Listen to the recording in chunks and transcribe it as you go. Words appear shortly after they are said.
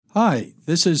Hi,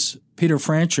 this is Peter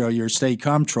Francho, your state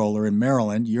comptroller in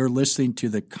Maryland. You're listening to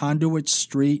the Conduit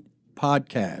Street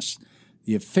Podcast,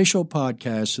 the official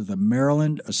podcast of the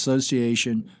Maryland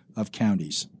Association of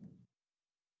Counties.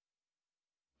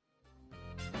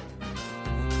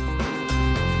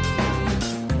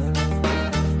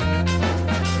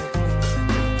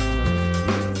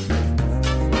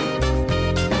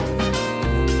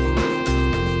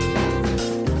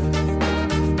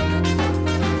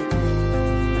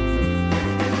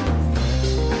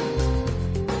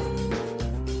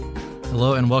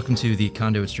 Hello and welcome to the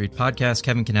Conduit Street Podcast.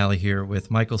 Kevin Canale here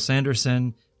with Michael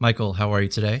Sanderson. Michael, how are you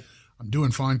today? I'm doing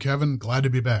fine, Kevin. Glad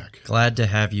to be back. Glad to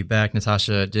have you back.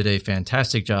 Natasha did a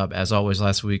fantastic job, as always,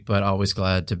 last week, but always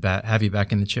glad to have you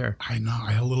back in the chair. I know.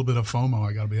 I had a little bit of FOMO,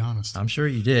 I got to be honest. I'm sure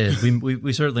you did.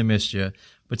 We certainly missed you.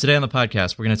 But today on the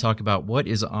podcast, we're going to talk about what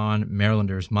is on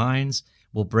Marylanders' minds.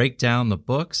 We'll break down the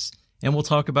books, and we'll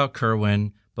talk about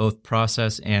Kirwan, both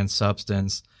process and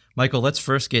substance. Michael, let's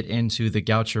first get into the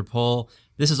Goucher poll.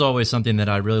 This is always something that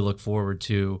I really look forward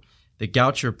to. The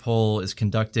Goucher poll is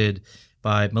conducted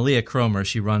by Malia Cromer.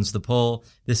 She runs the poll.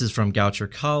 This is from Goucher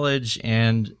College.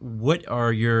 And what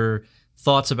are your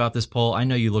thoughts about this poll? I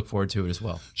know you look forward to it as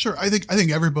well. Sure. I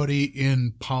think everybody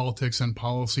in politics and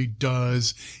policy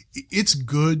does. It's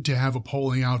good to have a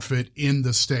polling outfit in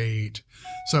the state.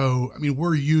 So, I mean,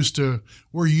 we're used to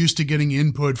getting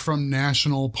input from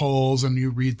national polls, and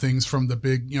you read things from the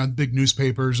big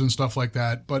newspapers and stuff like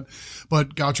that. But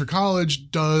Goucher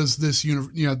College does this,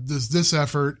 this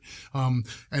effort.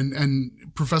 And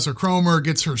Professor Cromer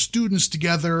gets her students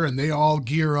together, and they all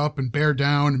gear up and bear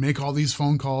down and make all these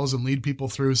phone calls and lead people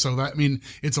through. So that, I mean,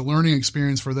 it's a learning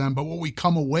experience for them. But what we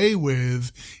come away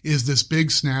with is this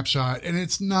big snapshot, and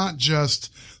it's not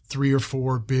just 3 or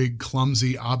 4 big,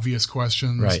 clumsy, obvious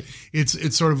questions. Right.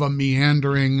 It's sort of a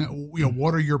meandering,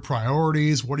 what are your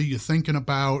priorities? What are you thinking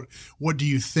about? What do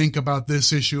you think about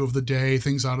this issue of the day?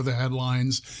 Things out of the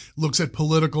headlines. Looks at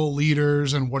political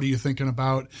leaders and what are you thinking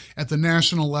about at the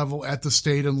national level, at the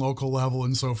state and local level,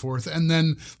 and so forth. And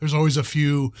then there's always a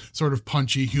few sort of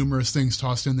punchy, humorous things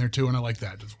tossed in there too, and I like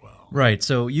that as well. Right.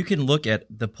 So you can look at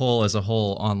the poll as a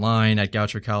whole online at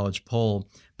Goucher College poll.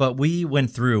 But we've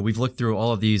looked through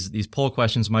all of these poll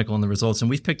questions, Michael, and the results, and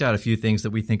we've picked out a few things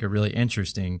that we think are really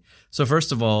interesting. So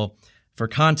first of all, for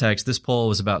context, this poll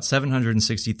was about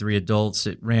 763 adults.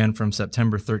 It ran from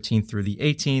September 13th through the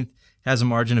 18th. Has a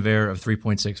margin of error of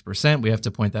 3.6%. We have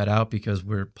to point that out because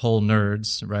we're poll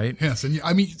nerds, right? Yes. And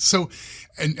I mean, so,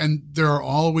 and there are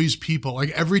always people,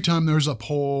 like every time there's a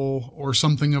poll or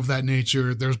something of that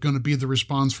nature, there's going to be the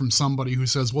response from somebody who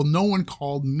says, well, no one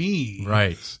called me.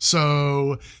 Right.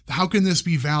 So how can this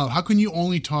be valid? How can you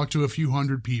only talk to a few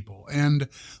hundred people? And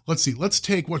let's see, let's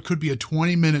take what could be a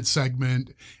 20-minute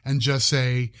segment and just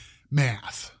say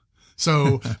math.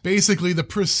 So basically, the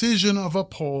precision of a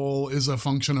poll is a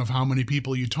function of how many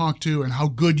people you talk to and how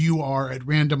good you are at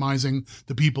randomizing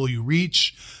the people you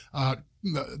reach.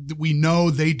 We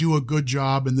know they do a good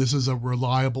job, and this is a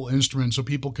reliable instrument, so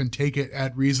people can take it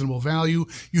at reasonable value.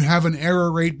 You have an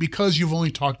error rate because you've only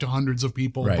talked to hundreds of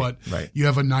people, but you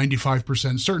have a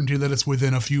 95% certainty that it's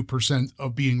within a few percent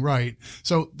of being right.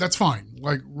 So that's fine.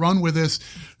 Like, run with this.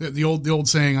 The old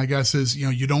saying, I guess, is,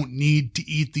 you don't need to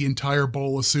eat the entire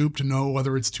bowl of soup to know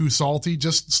whether it's too salty.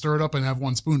 Just stir it up and have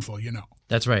one spoonful,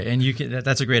 That's right. And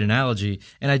that's a great analogy.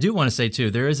 And I do want to say,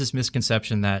 too, there is this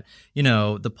misconception that,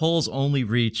 the polls only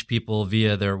reach people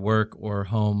via their work or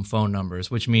home phone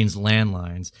numbers, which means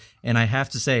landlines. And I have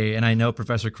to say, and I know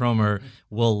Professor Cromer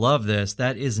will love this,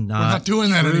 that is not We're not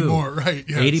doing that true. anymore, right?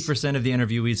 Yes. 80% of the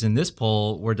interviewees in this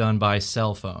poll were done by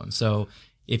cell phone. So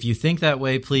if you think that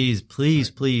way, please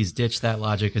ditch that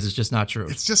logic because it's just not true.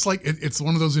 It's just like, it's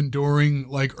one of those enduring,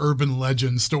 like, urban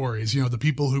legend stories. The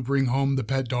people who bring home the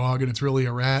pet dog and it's really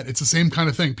a rat. It's the same kind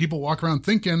of thing. People walk around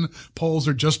thinking polls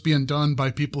are just being done by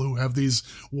people who have these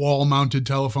wall-mounted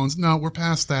telephones. No, we're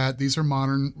past that. These are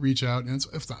modern reach out, and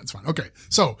it's fine. Okay,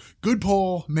 so good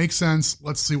poll, makes sense.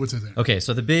 Let's see what's in there. Okay,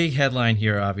 so the big headline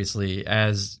here, obviously,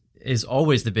 as is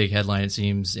always the big headline, it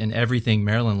seems, in everything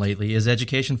Maryland lately, is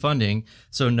education funding.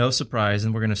 So no surprise,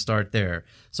 and we're going to start there.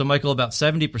 So, Michael, about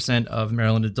 70% of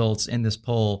Maryland adults in this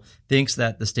poll thinks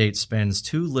that the state spends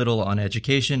too little on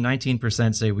education.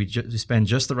 19% say we spend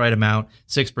just the right amount.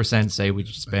 6% say we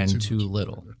spend too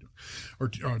little. Or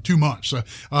too much.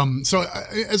 So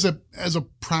as a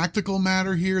practical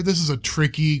matter here, this is a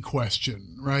tricky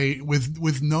question, right?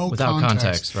 Without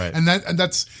context, right? And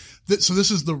that's so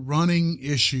this is the running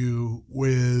issue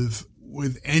with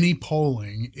with any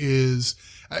polling is,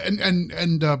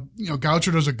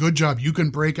 Goucher does a good job. You can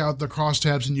break out the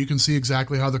crosstabs and you can see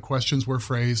exactly how the questions were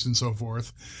phrased and so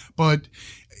forth. But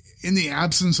in the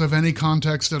absence of any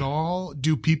context at all,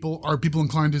 are people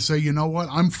inclined to say, you know what,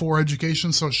 I'm for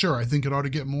education, so sure, I think it ought to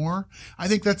get more? I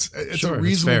think it's a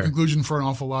reasonable conclusion for an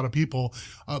awful lot of people.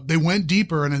 They went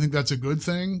deeper, and I think that's a good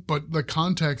thing, but the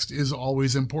context is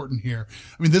always important here.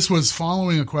 I mean, this was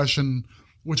following a question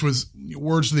which was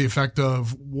words to the effect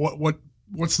of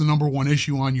what's the number one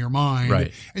issue on your mind?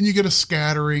 Right. And you get a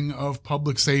scattering of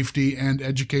public safety and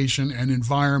education and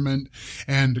environment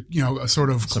and, a sort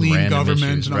of clean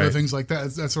government issues, and other things like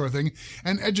that sort of thing.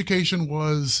 And education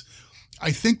was,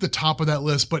 I think, the top of that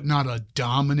list, but not a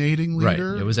dominating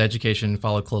leader. Right. It was education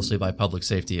followed closely by public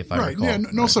safety, if I recall. Yeah,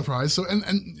 no surprise. So,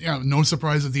 no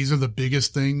surprise that these are the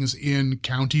biggest things in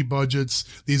county budgets.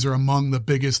 These are among the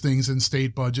biggest things in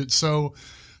state budgets. So,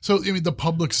 the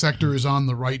public sector is on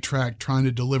the right track trying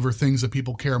to deliver things that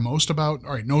people care most about.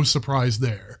 All right, no surprise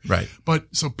there. Right. But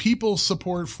so people's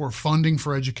support for funding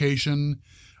for education,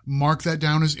 mark that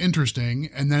down as interesting,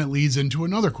 and then it leads into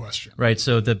another question. Right.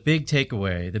 So the big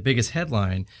takeaway, the biggest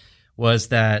headline was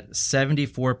that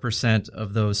 74%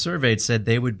 of those surveyed said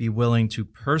they would be willing to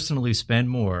personally spend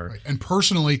more. Right. And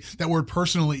personally, that word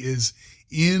personally is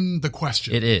in the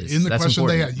question. It is. In the That's question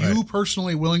important. they had. You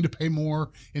personally willing to pay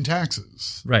more in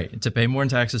taxes. Right. To pay more in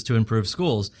taxes to improve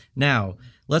schools. Now,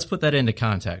 let's put that into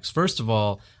context. First of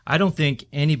all, I don't think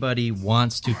anybody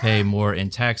wants to pay more in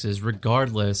taxes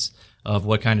regardless of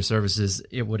what kind of services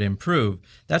it would improve.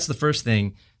 That's the first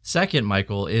thing. Second,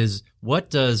 Michael, is what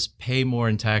does pay more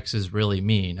in taxes really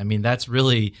mean? I mean, that's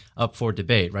really up for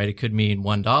debate, right? It could mean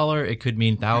 $1. It could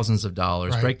mean thousands of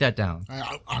dollars. Right. Break that down.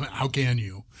 How can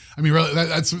you? I mean, really,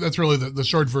 that's really the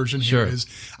short version here. Sure. Is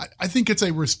I think it's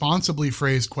a responsibly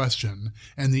phrased question,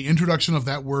 and the introduction of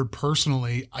that word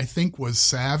personally, I think, was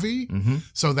savvy. Mm-hmm.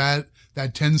 So that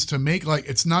tends to make, like,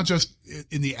 it's not just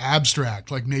in the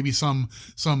abstract, like maybe some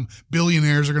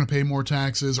billionaires are going to pay more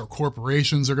taxes, or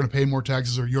corporations are going to pay more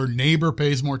taxes, or your neighbor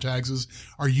pays more taxes.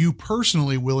 Are you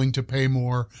personally willing to pay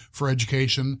more for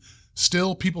education?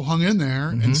 Still, people hung in there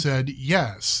and said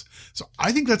yes. So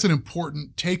I think that's an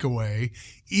important takeaway,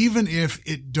 even if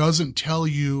it doesn't tell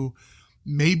you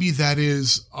maybe that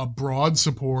is a broad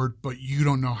support, but you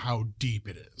don't know how deep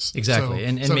it is. Exactly.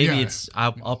 And maybe it's,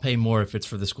 I'll pay more if it's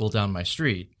for the school down my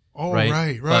street. Oh,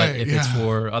 right. But if it's yeah.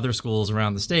 for other schools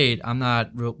around the state, I'm not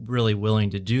really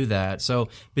willing to do that. So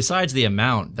besides the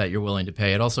amount that you're willing to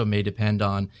pay, it also may depend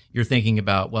on you're thinking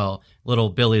about, well, little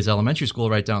Billy's elementary school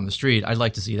right down the street. I'd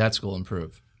like to see that school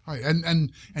improve. Right.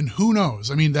 And who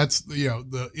knows? I mean, that's,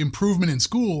 the improvement in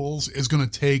schools is going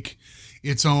to take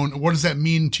its own. What does that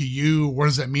mean to you? What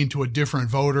does that mean to a different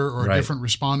voter or a different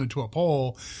respondent to a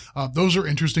poll? Those are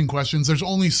interesting questions. There's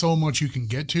only so much you can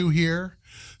get to here.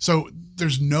 So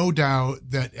there's no doubt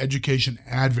that education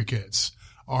advocates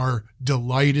are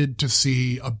delighted to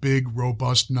see a big,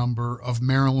 robust number of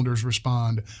Marylanders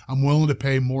respond, I'm willing to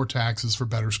pay more taxes for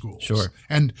better schools. Sure.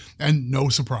 And no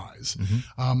surprise.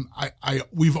 Mm-hmm.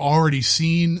 We've already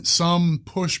seen some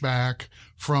pushback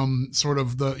from sort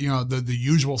of the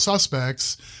usual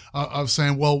suspects of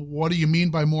saying, well, what do you mean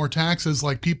by more taxes?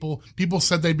 Like people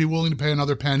said they'd be willing to pay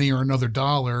another penny or another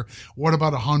dollar. What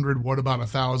about 100? What about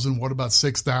 1,000? What about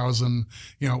 6,000?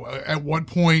 At what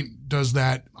point does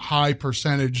that high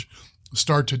percentage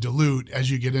start to dilute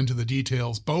as you get into the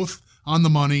details, both on the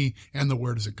money and the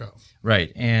where does it go?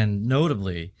 Right. And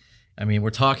notably, I mean,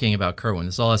 we're talking about Kirwan.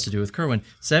 This all has to do with Kirwan.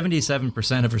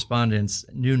 77% of respondents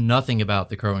knew nothing about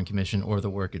the Kirwan Commission or the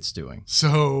work it's doing.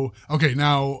 So, okay,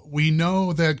 now we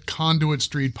know that Conduit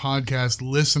Street podcast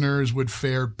listeners would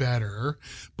fare better,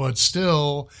 but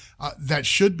still, that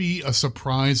should be a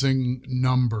surprising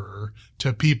number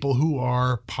to people who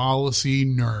are policy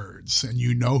nerds. And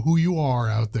you know who you are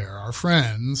out there, our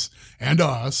friends and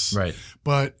us. Right.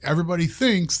 But everybody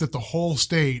thinks that the whole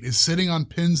state is sitting on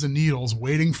pins and needles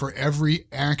waiting for every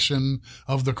action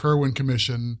of the Kirwan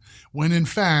Commission, when in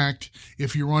fact,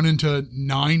 if you run into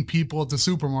 9 people at the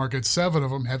supermarket, 7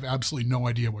 of them have absolutely no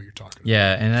idea what you're talking about.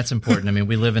 Yeah, and that's important. I mean,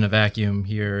 we live in a vacuum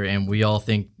here, and we all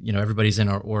think, everybody's in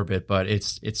our orbit, but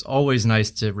it's always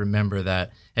nice to remember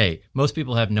that, hey, most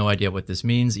people have no idea what this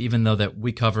means, even though that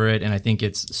we cover it, and I think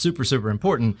it's super, super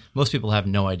important. Most people have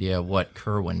no idea what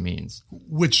Kirwan means.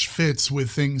 Which fits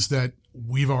with things that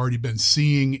we've already been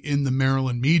seeing in the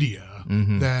Maryland media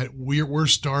that we're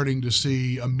starting to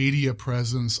see a media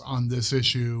presence on this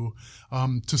issue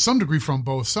to some degree from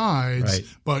both sides, Right.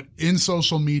 but in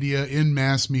social media, in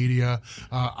mass media.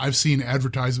 I've seen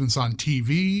advertisements on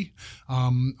TV,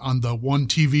 on the one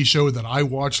TV show that I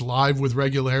watch live with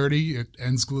regularity. It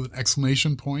ends with an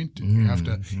exclamation point. You have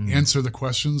to answer the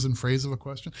questions and phrase of a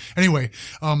question. Anyway,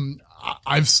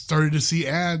 I've started to see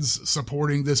ads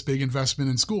supporting this big investment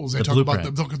in schools. They talk about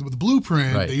the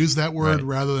blueprint. Right. They use that word Right.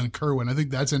 rather than Kerwin. I think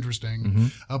that's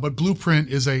interesting. But blueprint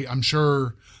is I'm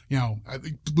sure, I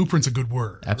think blueprint's a good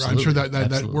word. Absolutely. I'm sure that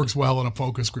Absolutely. works well in a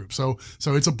focus group. So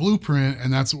it's a blueprint,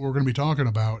 and that's what we're going to be talking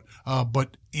about.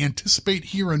 But anticipate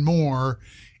hearing more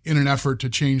in an effort to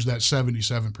change that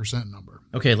 77% number.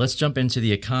 Okay, let's jump into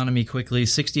the economy quickly.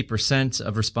 60%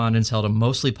 of respondents held a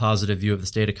mostly positive view of the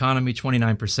state economy.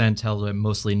 29% held a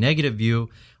mostly negative view.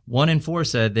 1 in 4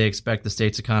 said they expect the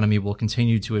state's economy will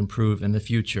continue to improve in the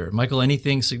future. Michael,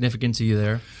 anything significant to you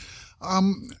there?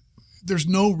 There's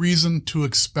no reason to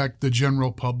expect the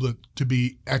general public to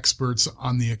be experts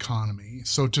on the economy.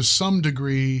 So to some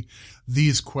degree,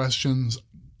 these questions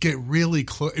get really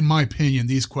close. In my opinion,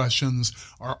 these questions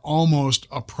are almost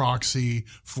a proxy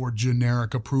for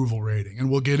generic approval rating.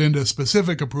 And we'll get into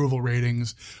specific approval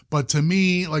ratings. But to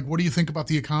me, what do you think about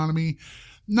the economy?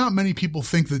 Not many people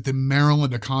think that the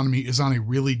Maryland economy is on a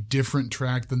really different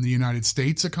track than the United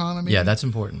States economy. Yeah, that's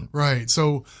important. Right.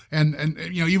 So, and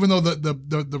even though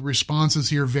the responses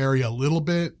here vary a little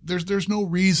bit, there's no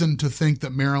reason to think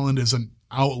that Maryland is an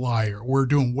outlier. We're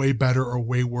doing way better or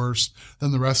way worse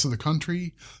than the rest of the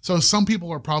country. So some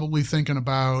people are probably thinking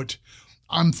about,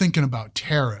 I'm thinking about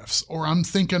tariffs, or I'm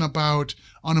thinking about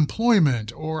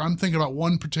unemployment, or I'm thinking about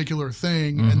one particular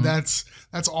thing. And that's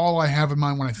all I have in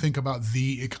mind when I think about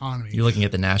the economy. You're looking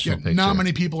at the national picture. Not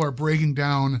many people are breaking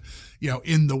down,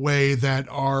 in the way that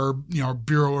our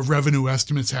Bureau of Revenue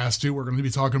Estimates has to. We're going to be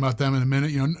talking about them in a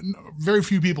minute. Very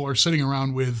few people are sitting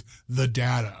around with the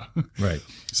data. Right.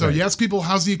 So right. you ask people,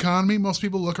 how's the economy? Most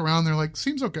people look around, they're like,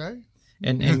 seems okay.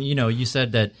 And you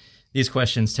said that these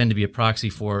questions tend to be a proxy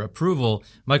for approval.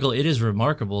 Michael, it is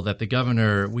remarkable that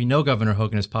we know Governor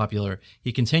Hogan is popular.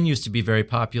 He continues to be very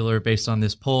popular based on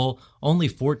this poll. Only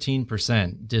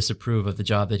 14% disapprove of the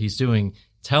job that he's doing.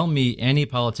 Tell me any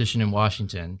politician in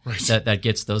Washington that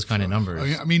gets those kind of numbers.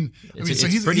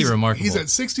 It's pretty remarkable. He's at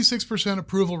 66%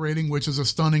 approval rating, which is a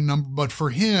stunning number. But for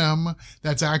him,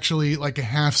 that's actually like a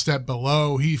half step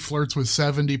below. He flirts with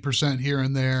 70% here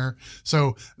and there.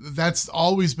 So that's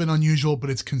always been unusual, but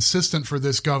it's consistent for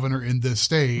this governor in this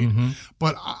state.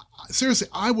 But seriously,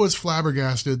 I was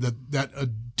flabbergasted that a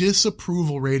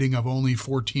disapproval rating of only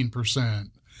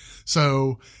 14%.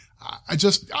 So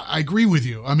I agree with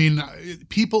you.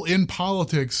 People in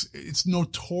politics, it's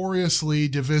notoriously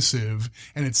divisive,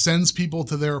 and it sends people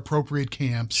to their appropriate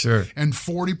camps. Sure. And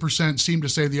 40% seem to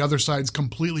say the other side's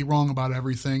completely wrong about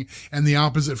everything, and the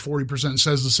opposite 40%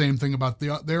 says the same thing about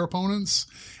their opponents.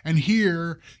 And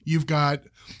here you've got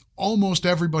almost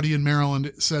everybody in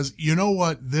Maryland says, you know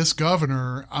what, this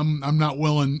governor, I'm not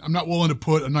willing to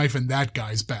put a knife in that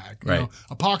guy's back. Right.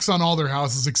 A pox on all their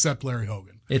houses except Larry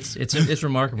Hogan. It's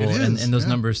remarkable, It is, and those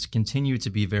numbers continue to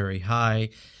be very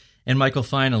high. And Michael,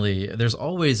 finally, there's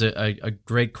always a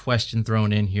great question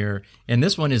thrown in here, and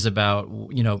this one is about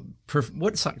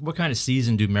what kind of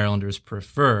season do Marylanders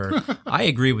prefer? I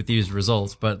agree with these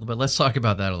results, but let's talk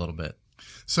about that a little bit.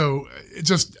 So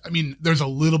there's a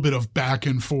little bit of back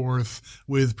and forth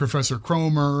with Professor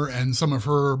Cromer and some of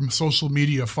her social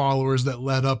media followers that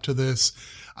led up to this.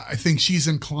 I think she's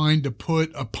inclined to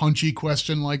put a punchy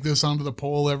question like this onto the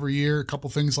poll every year, a couple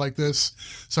things like this.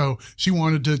 So she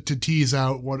wanted to tease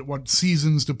out what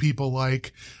seasons do people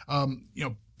like.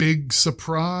 Big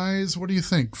surprise. What do you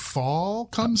think? Fall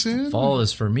comes in? Fall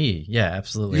is for me. Yeah,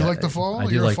 absolutely. You like the fall? I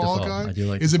do You're like a fall the fall. guy? I do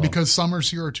like Is the it fall. because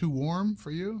summers here are too warm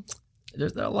for you?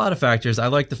 There's a lot of factors. I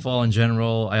like the fall in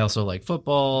general. I also like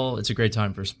football. It's a great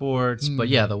time for sports. But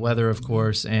yeah, the weather, of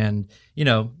course, and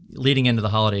leading into the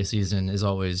holiday season is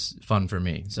always fun for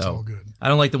me. So all good. I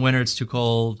don't like the winter. It's too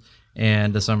cold,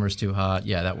 and the summer's too hot.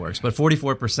 Yeah, that works. But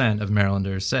 44% of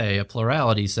Marylanders say, a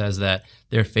plurality says that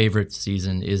their favorite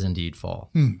season is indeed fall.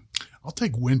 I'll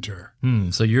take winter.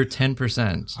 So you're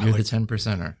 10%. You're the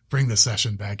 10%er. Bring the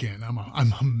session back in. I'm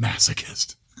a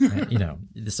masochist.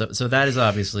 So that is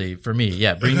obviously for me.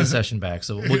 Yeah, bring the session back.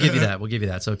 So we'll give you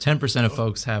that. So 10% of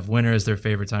folks have winter as their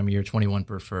favorite time of year. 21%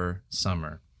 prefer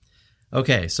summer.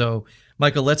 Okay, so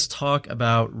Michael, let's talk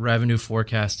about revenue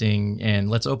forecasting, and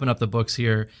let's open up the books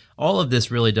here. All of this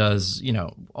really does,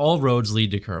 all roads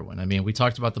lead to Kerwin. We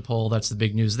talked about the poll. That's the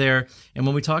big news there. And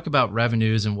when we talk about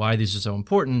revenues and why these are so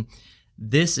important,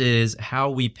 this is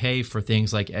how we pay for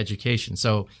things like education.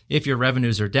 So if your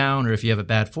revenues are down or if you have a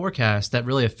bad forecast, that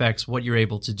really affects what you're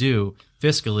able to do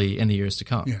fiscally in the years to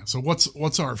come. Yeah. So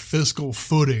what's our fiscal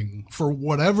footing for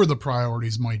whatever the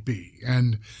priorities might be?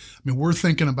 And I mean, we're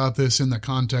thinking about this in the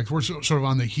context, we're sort of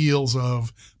on the heels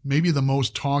of maybe the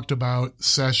most talked about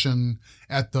session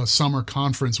at the summer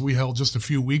conference we held just a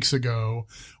few weeks ago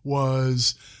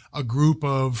was a group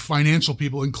of financial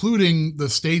people, including the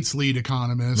state's lead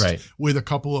economist, right, with a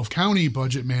couple of county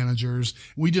budget managers.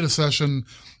 We did a session,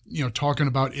 talking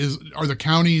about are the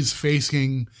counties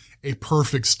facing a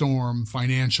perfect storm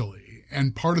financially?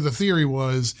 And part of the theory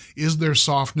was, is there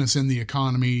softness in the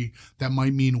economy that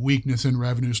might mean weakness in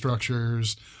revenue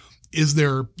structures? Is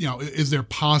there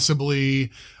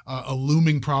possibly a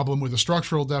looming problem with a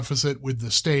structural deficit with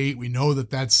the state? We know that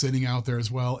that's sitting out there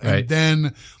as well. And right,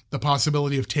 then the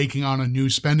possibility of taking on a new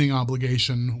spending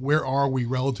obligation. Where are we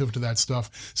relative to that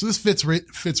stuff? So this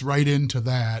fits right into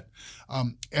that.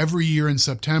 Every year in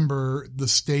September, the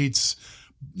state's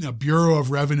Bureau of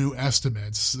Revenue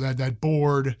Estimates, that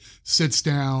board sits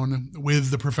down with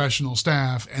the professional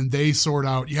staff and they sort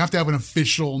out, you have to have an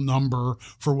official number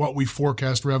for what we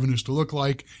forecast revenues to look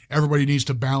like. Everybody needs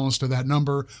to balance to that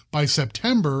number. By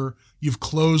September, you've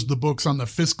closed the books on the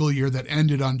fiscal year that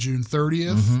ended on June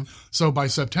 30th. Mm-hmm. So by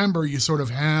September, you sort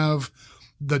of have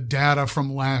the data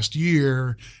from last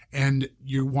year and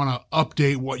you want to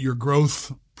update what your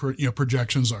growth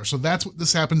projections are. So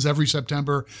this happens every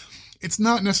September. It's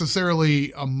not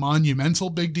necessarily a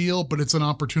monumental big deal, but it's an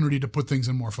opportunity to put things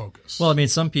in more focus. Well, I mean,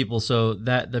 some people, so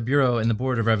that the Bureau and the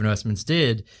Board of Revenue Estimates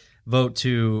did vote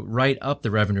to write up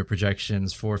the revenue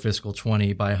projections for fiscal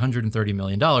 20 by $130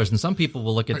 million. And some people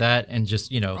will look at that and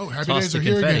just, happy toss days the are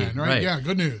here confetti. again, right? Yeah,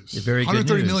 good news. Very good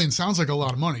 $130 news. million sounds like a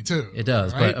lot of money, too. It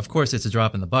does, right? but of course it's a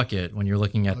drop in the bucket when you're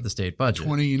looking at the state budget.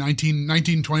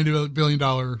 $20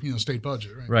 billion state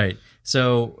budget, right? Right.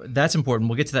 So that's important.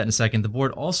 We'll get to that in a second. The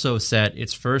board also set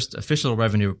its first official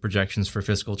revenue projections for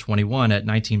fiscal 21 at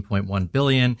 $19.1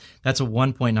 billion. That's a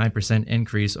 1.9%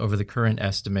 increase over the current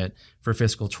estimate for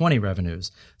fiscal 20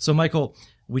 revenues. So, Michael,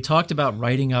 we talked about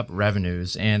writing up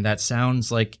revenues, and that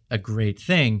sounds like a great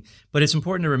thing, but it's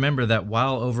important to remember that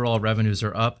while overall revenues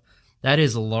are up, that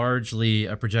is largely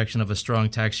a projection of a strong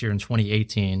tax year in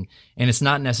 2018, and it's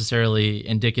not necessarily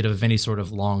indicative of any sort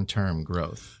of long-term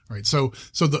growth. Right. So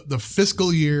the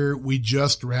fiscal year we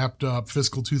just wrapped up,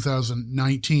 fiscal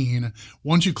 2019,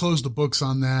 once you close the books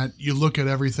on that, you look at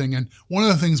everything. And one of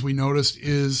the things we noticed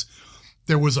is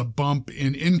there was a bump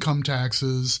in income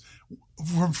taxes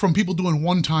from people doing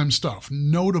one-time stuff,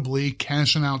 notably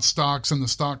cashing out stocks in the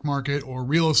stock market or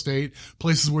real estate,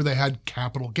 places where they had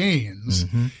capital gains.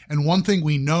 Mm-hmm. And one thing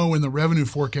we know in the revenue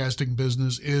forecasting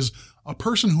business is a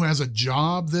person who has a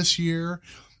job this year,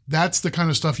 that's the kind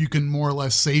of stuff you can more or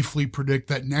less safely predict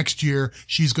that next year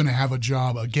she's going to have a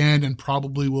job again and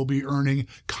probably will be earning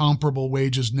comparable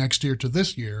wages next year to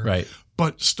this year. Right.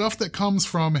 But stuff that comes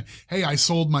from, hey, I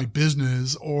sold my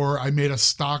business or I made a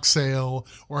stock sale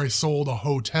or I sold a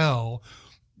hotel,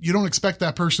 you don't expect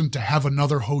that person to have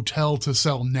another hotel to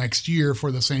sell next year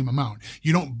for the same amount.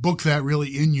 You don't book that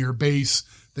really in your base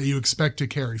that you expect to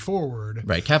carry forward.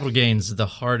 Right. Capital gains is the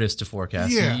hardest to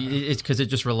forecast. Yeah. It's because it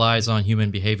just relies on human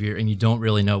behavior, and you don't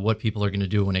really know what people are going to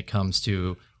do when it comes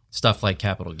to stuff like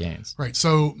capital gains. Right.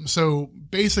 So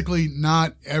basically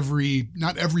not every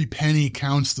penny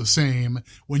counts the same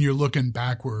when you're looking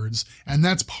backwards. And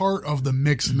that's part of the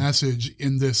mixed message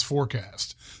in this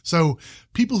forecast. So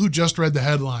people who just read the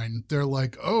headline, they're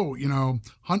like, oh,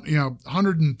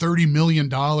 $130 million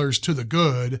to the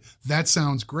good. That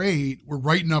sounds great. We're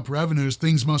writing up revenues.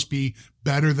 Things must be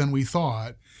better than we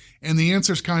thought. And the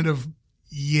answer is kind of,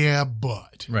 yeah,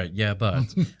 but. Right. Yeah,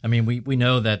 but. I mean, we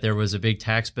know that there was a big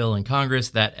tax bill in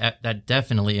Congress that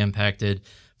definitely impacted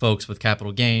folks with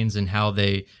capital gains and how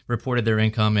they reported their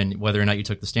income and whether or not you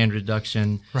took the standard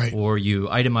deduction right. or you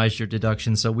itemized your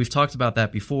deduction. So we've talked about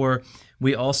that before.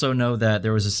 We also know that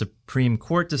there was a Supreme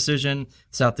Court decision,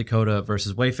 South Dakota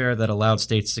versus Wayfair, that allowed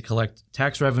states to collect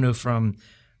tax revenue from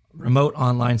remote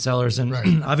online sellers. And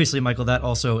right. obviously, Michael, that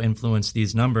also influenced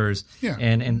these numbers. Yeah.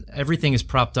 And everything is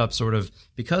propped up sort of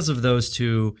because of those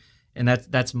two. And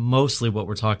that's mostly what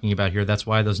we're talking about here. That's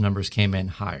why those numbers came in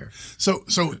higher. So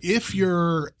if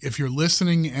you're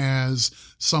listening as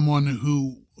someone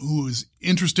who is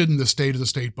interested in the state of the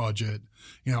state budget,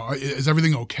 is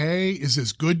everything okay? Is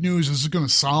this good news? Is this going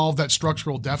to solve that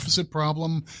structural deficit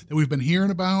problem that we've been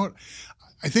hearing about?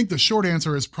 I think the short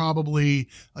answer is probably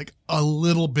like a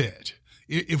little bit.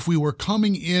 If we were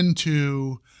coming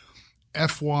into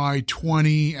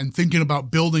FY20 and thinking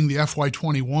about building the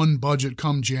FY21 budget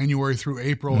come January through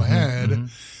April ahead,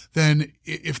 then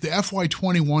if the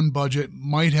FY21 budget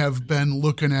might have been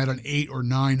looking at an $800 or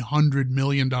 $900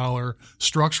 million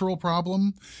structural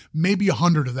problem, maybe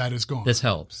 100 of that is gone. This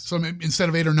helps. So instead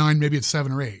of 8 or 9, maybe it's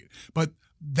 7 or 8. But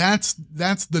that's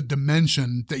the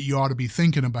dimension that you ought to be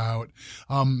thinking about.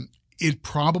 It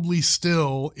probably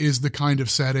still is the kind of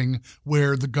setting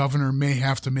where the governor may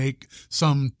have to make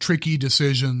some tricky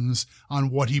decisions on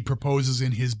what he proposes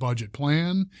in his budget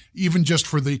plan, even just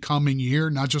for the coming year,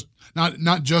 not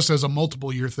just as a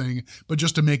multiple year thing, but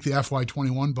just to make the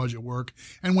FY21 budget work.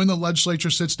 And when the legislature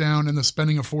sits down and the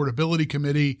Spending Affordability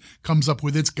Committee comes up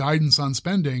with its guidance on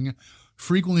spending,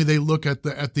 frequently they look at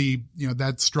the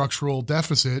that structural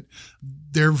deficit.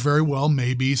 There very well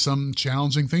may be some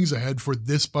challenging things ahead for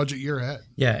this budget year ahead.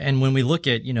 Yeah, and when we look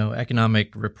at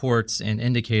economic reports and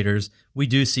indicators, we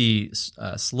do see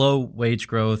slow wage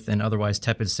growth and otherwise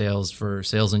tepid sales for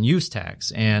sales and use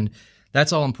tax, and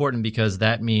that's all important because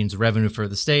that means revenue for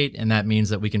the state, and that means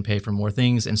that we can pay for more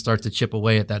things and start to chip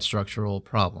away at that structural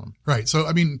problem. Right. So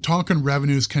talking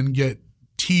revenues can get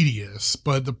tedious,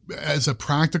 but as a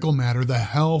practical matter, the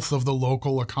health of the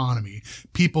local economy,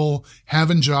 people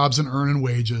having jobs and earning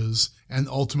wages, and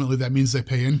ultimately that means they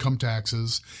pay income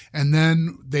taxes, and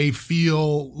then they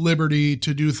feel liberty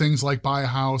to do things like buy a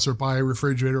house or buy a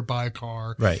refrigerator, buy a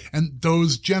car. Right. And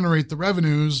those generate the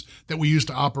revenues that we use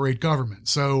to operate government.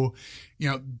 So,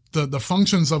 the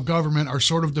functions of government are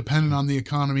sort of dependent on the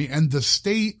economy, and the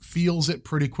state feels it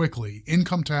pretty quickly.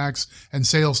 Income tax and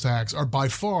sales tax are by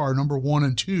far number 1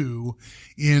 and 2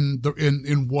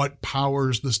 in what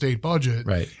powers the state budget.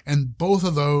 Right. And both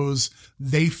of those,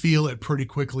 they feel it pretty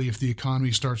quickly if the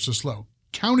economy starts to slow.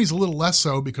 Counties a little less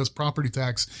so because property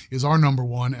tax is our number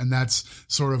 1, and that's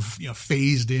sort of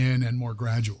phased in and more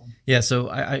gradual. Yeah, so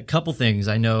a couple things.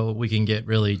 I know we can get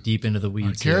really deep into the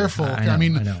weeds. Careful. I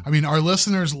know. Our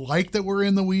listeners like that we're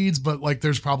in the weeds, but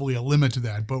there's probably a limit to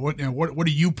that. But what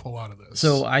do you pull out of this?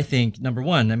 So I think number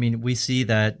 1, we see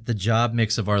that the job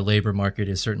mix of our labor market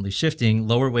is certainly shifting.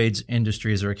 Lower wage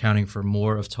industries are accounting for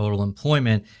more of total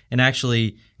employment, and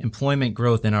actually employment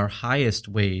growth in our highest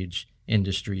wage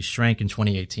industries shrank in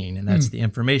 2018, and that's the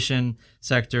information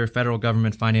sector, federal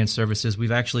government, finance services.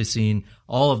 We've actually seen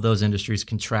all of those industries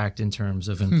contract in terms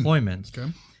of employment.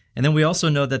 Okay. And then we also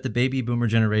know that the baby boomer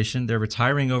generation, they're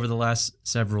retiring over the last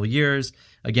several years.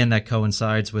 Again, that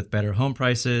coincides with better home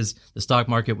prices. The stock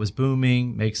market was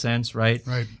booming. Makes sense, right?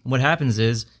 Right. And what happens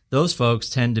is those folks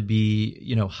tend to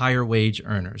be, higher wage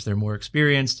earners. They're more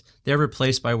experienced. They're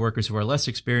replaced by workers who are less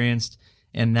experienced.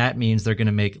 And that means they're going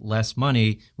to make less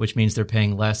money, which means they're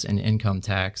paying less in income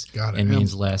tax and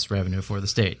means less revenue for the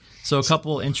state. So a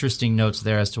couple interesting notes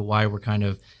there as to why we're kind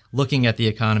of looking at the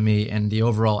economy, and the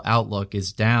overall outlook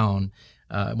is down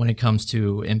when it comes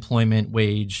to employment,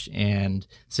 wage, and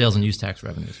sales and use tax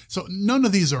revenues. So none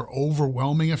of these are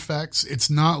overwhelming effects. It's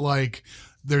not like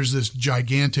there's this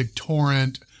gigantic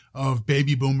torrent of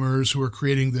baby boomers who are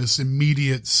creating this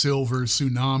immediate silver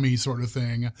tsunami sort of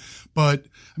thing. But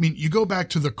you go back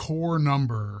to the core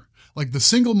number, the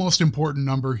single most important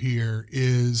number here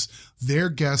is they're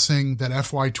guessing that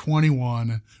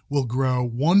FY21 will grow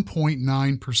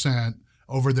 1.9%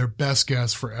 over their best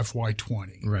guess for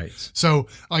FY20. Right. So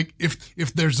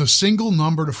if there's a single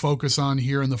number to focus on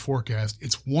here in the forecast,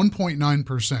 it's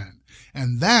 1.9%.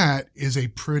 And that is a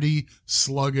pretty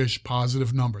sluggish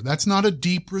positive number. That's not a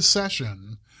deep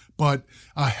recession, but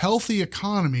a healthy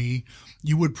economy,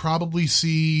 you would probably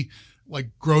see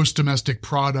gross domestic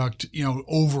product,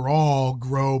 overall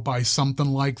grow by something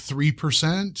like 3%.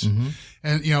 Mm-hmm.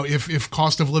 And, if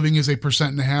cost of living is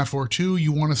 1.5% or 2%,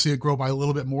 you want to see it grow by a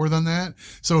little bit more than that.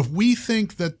 So if we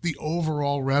think that the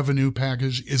overall revenue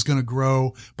package is going to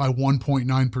grow by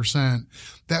 1.9%,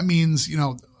 that means,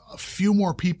 a few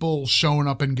more people showing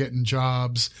up and getting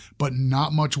jobs, but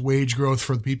not much wage growth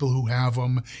for the people who have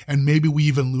them. And maybe we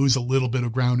even lose a little bit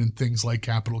of ground in things like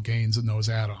capital gains and those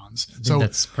add-ons. So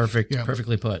that's perfect. Yeah,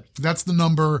 perfectly put. That's the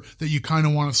number that you kind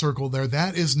of want to circle there.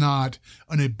 That is not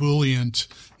an ebullient,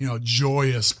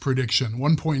 joyous prediction.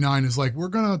 1.9 is we're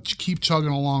going to keep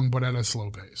chugging along, but at a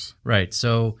slow pace. Right.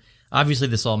 So obviously,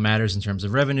 this all matters in terms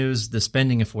of revenues. The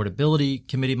Spending Affordability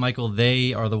Committee, Michael,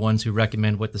 they are the ones who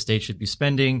recommend what the state should be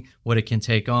spending, what it can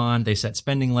take on. They set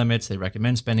spending limits. They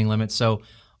recommend spending limits. So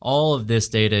all of this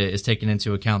data is taken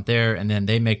into account there, and then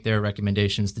they make their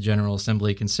recommendations. The General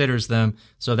Assembly considers them.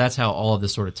 So that's how all of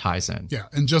this sort of ties in. Yeah,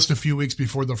 and just a few weeks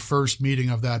before the first meeting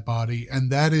of that body,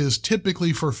 and that is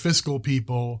typically for fiscal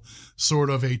people, sort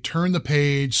of a turn the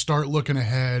page, start looking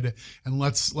ahead, and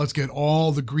let's get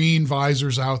all the green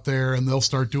visors out there, and they'll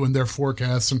start doing their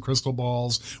forecasts and crystal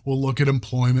balls. We'll look at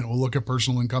employment, we'll look at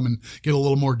personal income, and get a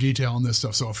little more detail on this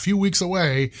stuff. So a few weeks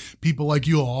away, people like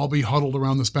you will all be huddled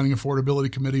around the Spending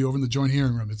Affordability Committee over in the Joint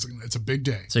Hearing Room. It's a big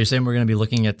day. So you're saying we're going to be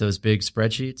looking at those big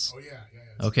spreadsheets? Oh, yeah.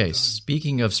 Okay,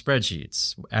 speaking of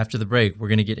spreadsheets, after the break, we're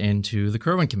going to get into the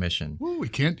Kirwan Commission. Ooh, we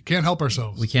can't help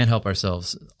ourselves. We can't help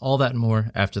ourselves. All that and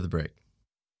more after the break.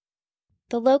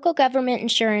 The Local Government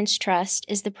Insurance Trust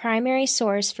is the primary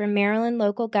source for Maryland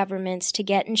local governments to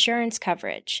get insurance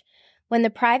coverage. When the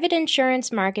private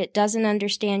insurance market doesn't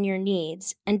understand your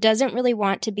needs and doesn't really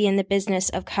want to be in the business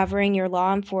of covering your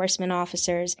law enforcement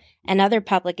officers and other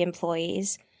public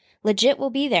employees, Legit will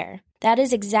be there. That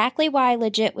is exactly why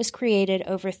Legit was created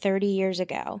over 30 years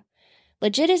ago.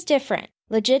 Legit is different.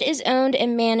 Legit is owned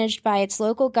and managed by its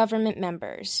local government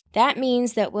members. That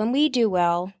means that when we do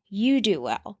well, you do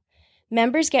well.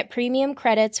 Members get premium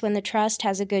credits when the trust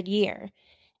has a good year.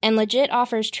 And Legit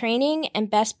offers training and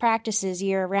best practices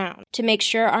year-round to make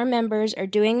sure our members are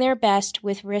doing their best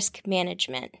with risk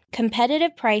management,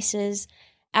 competitive prices,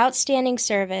 outstanding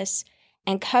service,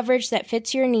 and coverage that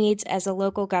fits your needs as a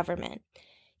local government.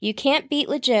 You can't beat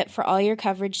Legit for all your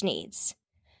coverage needs.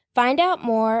 Find out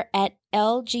more at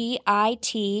lgit.org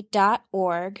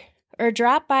or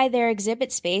drop by their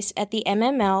exhibit space at the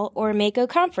MML or Mako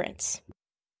conference.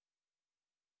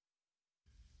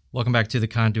 Welcome back to the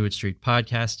Conduit Street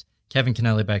podcast. Kevin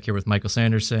Kennelly back here with Michael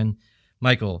Sanderson.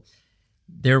 Michael,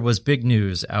 there was big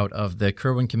news out of the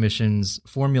Kirwan Commission's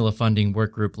formula funding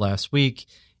work group last week.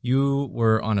 You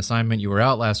were on assignment. You were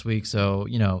out last week, so,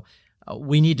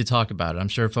 we need to talk about it. I'm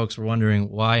sure folks were wondering,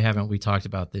 why haven't we talked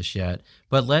about this yet?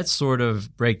 But let's sort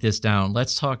of break this down.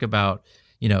 Let's talk about,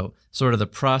 sort of the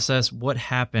process, what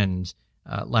happened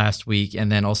last week,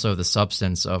 and then also the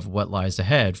substance of what lies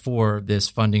ahead for this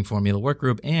funding formula work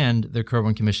group and the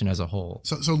Kirwan Commission as a whole.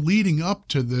 So leading up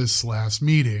to this last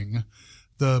meeting,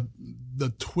 the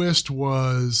twist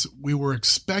was we were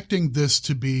expecting this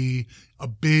to be a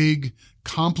big,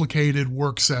 complicated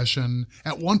work session.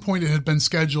 At one point, it had been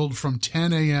scheduled from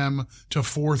 10 a.m. to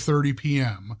 4:30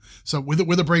 p.m. So with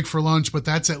a break for lunch, but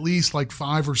that's at least like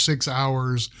 5 or 6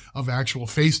 hours of actual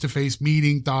face-to-face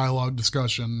meeting, dialogue,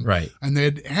 discussion. Right. And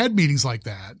they had meetings like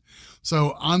that.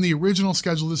 So on the original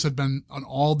schedule, this had been an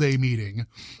all-day meeting.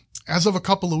 As of a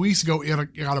couple of weeks ago,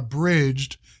 it got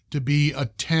abridged to be a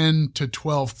 10 to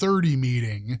 12:30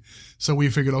 meeting. So we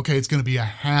figured, okay, it's going to be a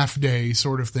half day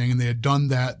sort of thing. And they had done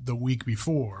that the week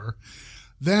before.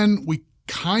 Then we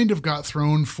kind of got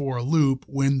thrown for a loop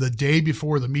when the day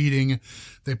before the meeting,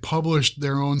 they published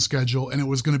their own schedule and it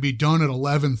was going to be done at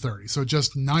 11:30. So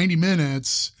just 90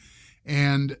 minutes,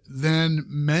 and then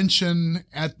mention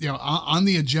on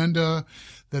the agenda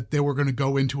that they were going to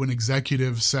go into an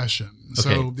executive session. Okay.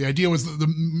 So the idea was the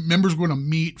members were going to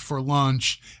meet for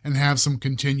lunch and have some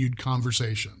continued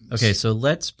conversations. Okay, so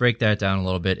let's break that down a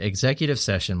little bit. Executive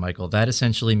session, Michael, that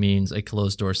essentially means a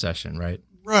closed door session, right?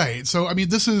 Right. So, I mean,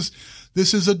 this is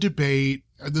a debate.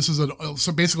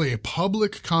 So basically a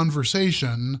public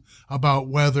conversation about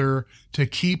whether to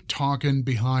keep talking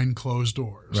behind closed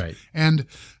doors. Right. And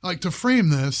to frame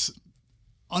this,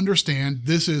 understand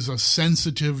this is a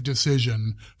sensitive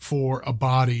decision for a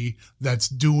body that's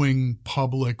doing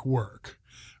public work,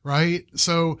 right?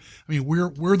 So, I mean,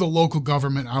 we're the local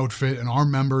government outfit, and our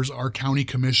members are county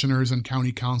commissioners and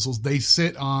county councils. They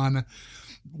sit on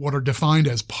what are defined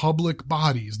as public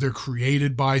bodies. They're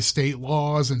created by state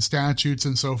laws and statutes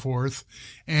and so forth.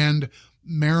 And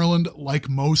Maryland, like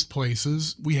most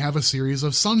places, we have a series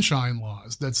of sunshine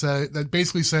laws that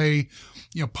basically say,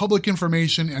 public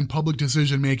information and public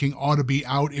decision making ought to be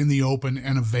out in the open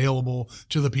and available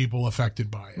to the people affected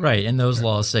by it. Right. And those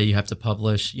laws say you have to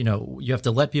publish, you have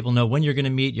to let people know when you're going to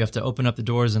meet. You have to open up the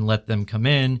doors and let them come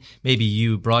in. Maybe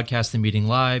you broadcast the meeting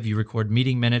live. You record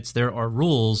meeting minutes. There are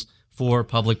rules for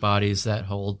public bodies that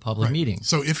hold public meetings.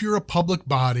 So if you're a public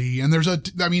body, and there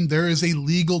is a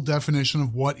legal definition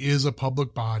of what is a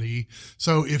public body.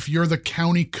 So if you're the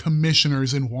county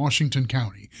commissioners in Washington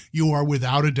County, you are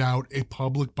without a doubt a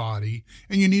public body,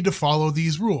 and you need to follow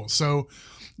these rules. So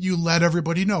you let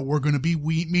everybody know we're going to be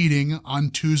meeting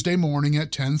on Tuesday morning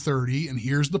at 10:30, and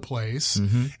here's the place,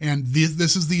 and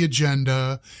this is the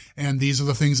agenda, and these are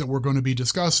the things that we're going to be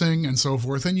discussing, and so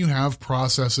forth. And you have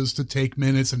processes to take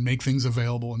minutes and make things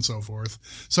available and so forth.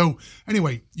 So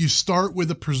anyway, you start with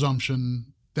the presumption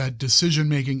that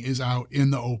decision-making is out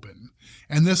in the open.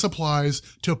 And this applies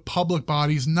to public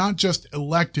bodies, not just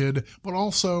elected, but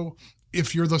also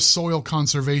if you're the soil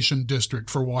conservation district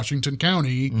for Washington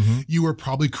County, you were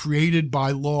probably created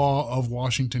by law of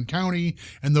Washington County,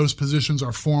 and those positions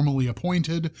are formally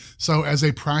appointed. So as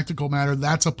a practical matter,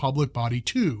 that's a public body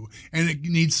too. And it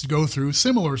needs to go through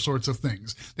similar sorts of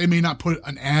things. They may not put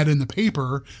an ad in the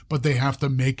paper, but they have to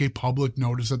make a public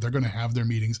notice that they're going to have their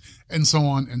meetings, and so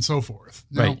on and so forth.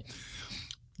 Now, Right.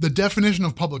 The definition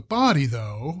of public body,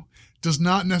 though, does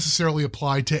not necessarily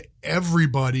apply to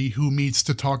everybody who meets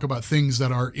to talk about things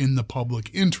that are in the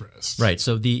public interest. Right.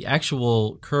 So the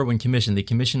actual Kirwan Commission, the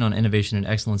Commission on Innovation and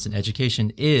Excellence in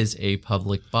Education, is a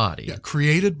public body. Yeah,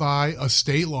 created by a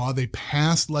state law. They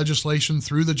passed legislation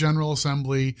through the General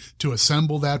Assembly to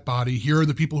assemble that body. Here are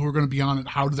the people who are going to be on it,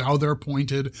 how they're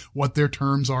appointed, what their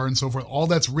terms are, and so forth. All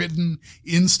that's written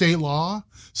in state law.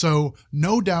 So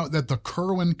no doubt that the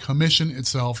Kirwan Commission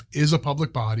itself is a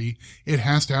public body. It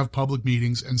has to have public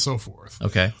meetings and so forth.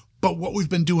 Okay. But what we've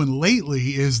been doing lately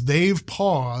is they've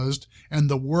paused, and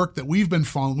the work that we've been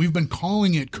following, we've been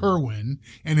calling it Kirwan,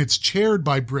 and it's chaired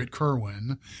by Britt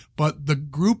Kirwan. But the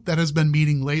group that has been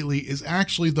meeting lately is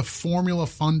actually the Formula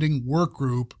Funding Work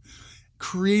Group,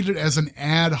 created as an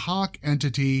ad hoc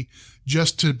entity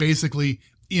just to basically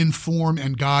inform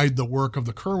and guide the work of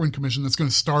the Kirwan Commission that's going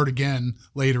to start again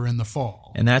later in the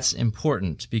fall. And that's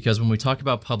important because when we talk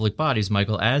about public bodies,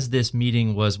 Michael, as this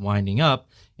meeting was winding up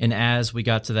and as we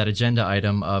got to that agenda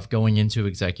item of going into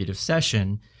executive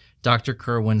session, Dr.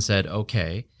 Kirwan said,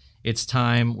 okay, it's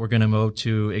time, we're going to move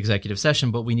to executive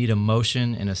session, but we need a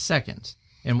motion and a second.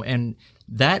 And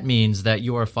that means that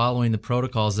you are following the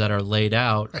protocols that are laid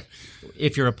out.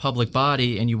 If you're a public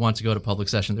body and you want to go to public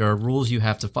session, there are rules you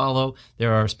have to follow.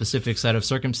 There are a specific set of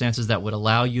circumstances that would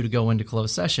allow you to go into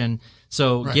closed session.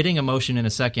 So getting a motion in a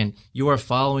second, you are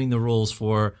following the rules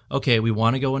for, okay, we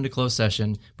want to go into closed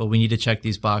session, but we need to check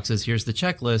these boxes. Here's the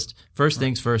checklist. First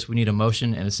things first, we need a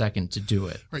motion and a second to do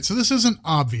it. Right. So this isn't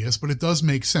obvious, but it does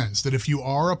make sense that if you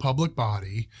are a public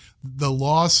body, the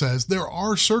law says there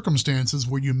are circumstances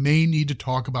where you may need to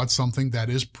talk about something that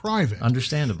is private.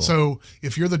 Understandable. So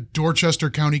if you're the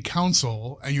Dorchester County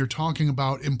Council and you're talking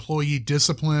about employee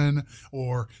discipline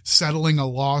or settling a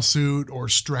lawsuit or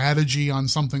strategy on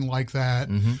something like that,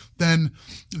 then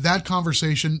that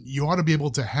conversation you ought to be able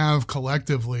to have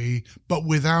collectively, but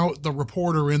without the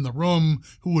reporter in the room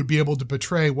who would be able to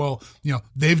portray, well, you know,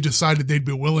 they've decided they'd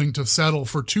be willing to settle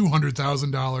for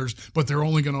 $200,000, but they're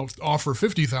only going to offer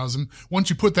 $50,000. Once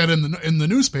you put that in the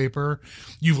newspaper,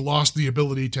 you've lost the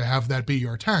ability to have that be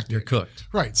your tactic. You're cooked.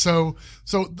 Right. So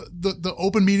the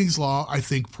open meetings law, I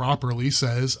think, properly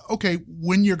says, okay,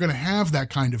 when you're going to have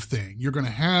that kind of thing, you're going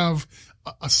to have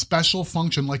a special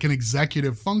function like an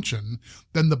executive function,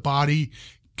 then the body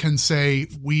can say,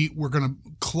 we're going to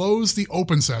close the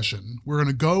open session. We're going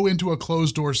to go into a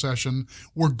closed door session.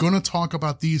 We're going to talk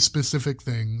about these specific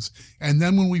things. And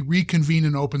then when we reconvene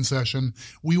in open session,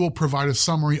 we will provide a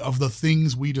summary of the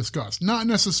things we discussed. Not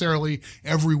necessarily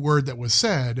every word that was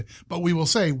said, but we will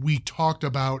say we talked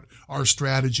about our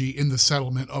strategy in the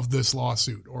settlement of this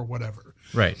lawsuit or whatever.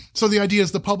 Right. So the idea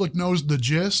is the public knows the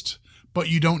gist, but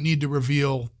you don't need to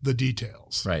reveal the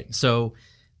details. Right. So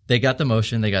they got the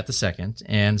motion, they got the second,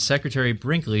 and Secretary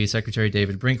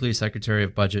David Brinkley, Secretary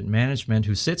of Budget and Management,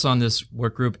 who sits on this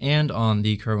work group and on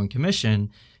the Kirwan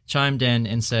Commission, chimed in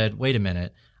and said, wait a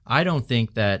minute, I don't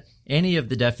think that any of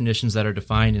the definitions that are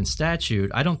defined in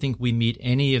statute, I don't think we meet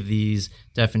any of these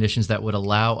definitions that would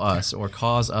allow us or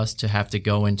cause us to have to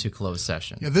go into closed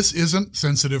session. Yeah, this isn't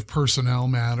sensitive personnel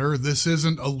matter. This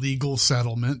isn't a legal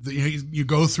settlement. You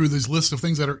go through this list of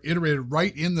things that are iterated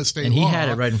right in the state law. And he had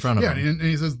it right in front of him. Yeah, and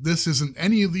he says, this isn't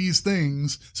any of these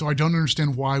things, so I don't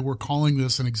understand why we're calling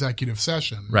this an executive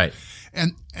session. Right.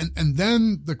 And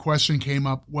then the question came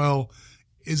up, well,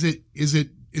 is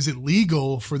it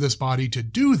legal for this body to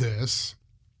do this?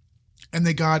 And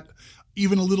they got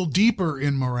even a little deeper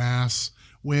in morass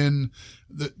when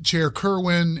the Chair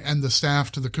Kirwan and the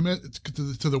staff to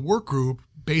the work group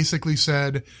basically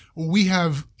said, well, we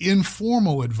have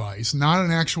informal advice, not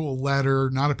an actual letter,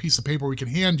 not a piece of paper we can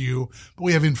hand you, but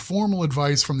we have informal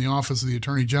advice from the Office of the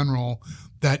Attorney General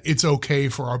that it's okay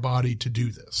for our body to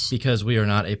do this. Because we are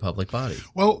not a public body.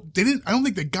 Well, I don't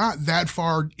think they got that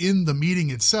far in the meeting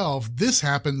itself. This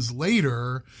happens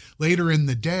later in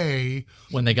the day.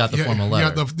 When they got the formal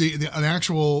letter. Yeah, an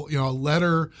actual,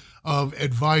 letter of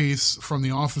advice from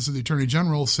the Office of the Attorney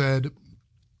General said,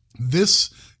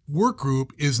 this work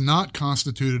group is not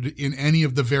constituted in any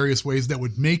of the various ways that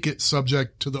would make it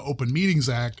subject to the Open Meetings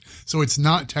Act. So it's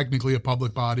not technically a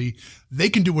public body. They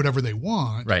can do whatever they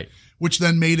want. Right. Which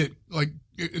then made it like,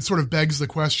 it sort of begs the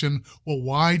question, well,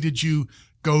 why did you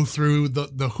go through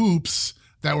the hoops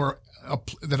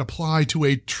that apply to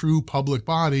a true public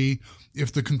body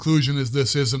if the conclusion is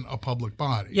this isn't a public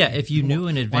body? Yeah, if you knew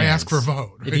in advance. Why ask for a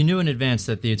vote? Right? If you knew in advance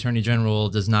that the Attorney General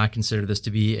does not consider this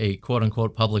to be a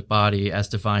quote-unquote public body as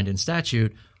defined in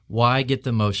statute, why get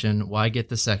the motion? Why get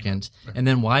the second? And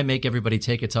then why make everybody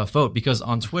take a tough vote? Because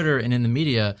on Twitter and in the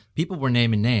media, people were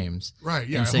naming names. Right,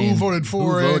 yeah. And saying, who voted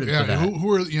for who it? voted Yeah, for that?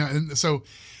 who are, yeah. And so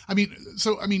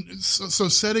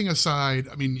setting aside,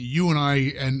 you and I,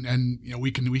 and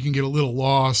we can get a little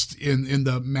lost in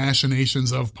the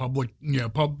machinations of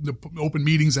the Open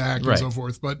Meetings Act and so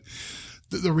forth. But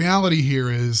the reality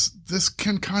here is this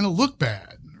can kind of look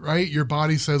bad, right? Your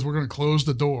body says we're going to close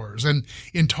the doors. And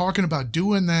in talking about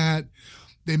doing that,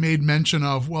 they made mention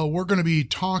of, well, we're going to be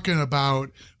talking about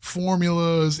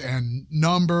formulas and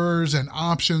numbers and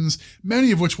options,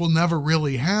 many of which will never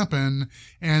really happen.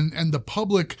 And the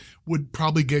public would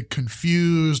probably get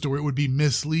confused, or it would be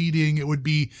misleading. It would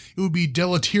be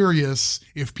deleterious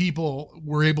if people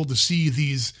were able to see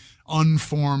these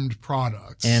unformed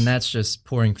products. And that's just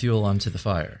pouring fuel onto the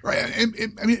fire. Right.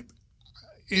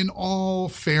 In all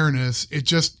fairness,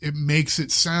 it makes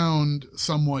it sound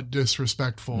somewhat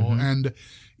disrespectful. Mm-hmm. And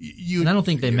I don't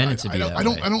think they meant it to be that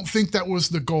way. I don't think that was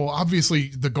the goal. Obviously,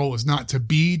 the goal is not to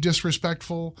be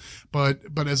disrespectful, but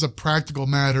as a practical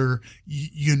matter,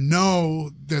 you know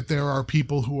that there are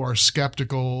people who are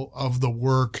skeptical of the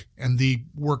work and the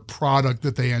work product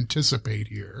that they anticipate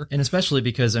here. And especially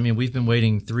because, we've been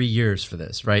waiting 3 years for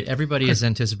this, right? Everybody is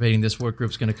anticipating this work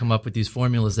group's going to come up with these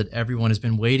formulas that everyone has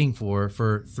been waiting for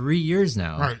 3 years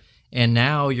now. Right. And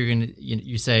now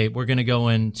you say, we're going to go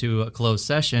into a closed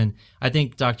session. I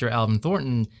think Dr. Alvin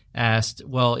Thornton asked,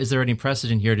 well, is there any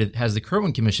precedent here? Has the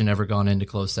Kirwan Commission ever gone into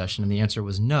closed session? And the answer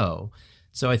was no.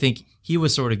 So I think he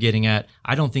was sort of getting at,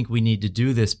 I don't think we need to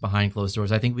do this behind closed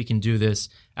doors. I think we can do this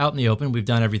out in the open. We've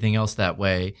done everything else that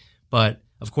way. But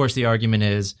of course, the argument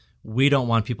is, we don't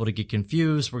want people to get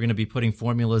confused. We're going to be putting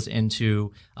formulas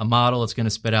into a model. It's going to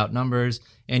spit out numbers.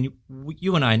 And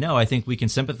you and I know, I think we can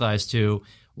sympathize to,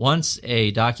 once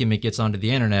a document gets onto the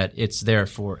internet, it's there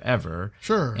forever.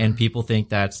 Sure. And people think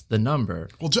that's the number.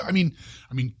 Well,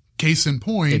 case in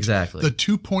point, exactly, the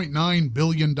 $2.9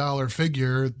 billion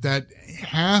figure that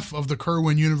half of the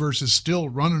Kirwan universe is still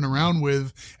running around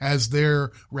with as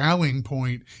their rallying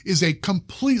point is a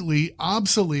completely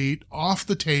obsolete, off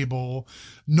the table,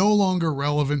 no longer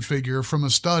relevant figure from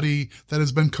a study that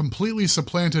has been completely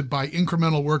supplanted by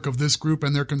incremental work of this group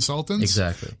and their consultants.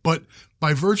 Exactly. But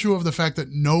by virtue of the fact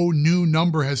that no new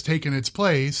number has taken its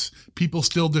place, people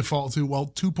still default to, well,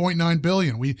 2.9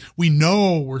 billion. We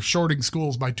know we're shorting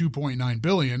schools by 2.9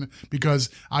 billion because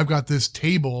I've got this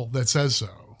table that says so.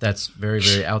 That's very,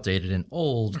 very outdated and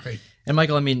old. Right. And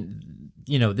Michael,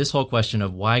 this whole question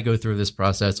of why go through this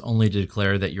process only to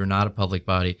declare that you're not a public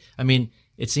body.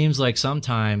 It seems like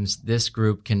sometimes this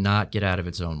group cannot get out of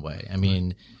its own way.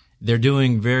 They're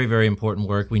doing very, very important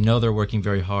work. We know they're working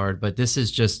very hard, but this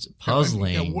is just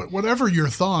puzzling. Whatever your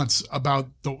thoughts about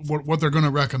what they're going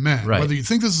to recommend, right, whether you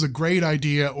think this is a great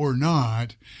idea or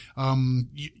not,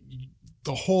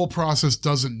 the whole process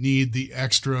doesn't need the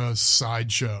extra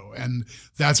sideshow. And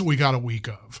that's what we got a week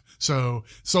of. So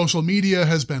social media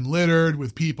has been littered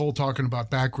with people talking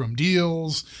about backroom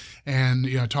deals and,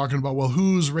 talking about, well,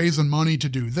 who's raising money to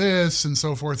do this and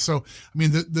so forth. So,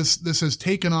 this has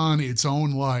taken on its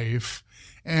own life,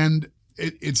 and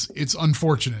it's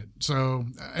unfortunate. So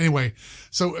anyway,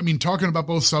 talking about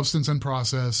both substance and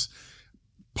process,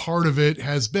 part of it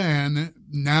has been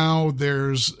now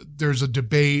there's a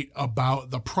debate about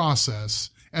the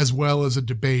process as well as a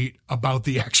debate about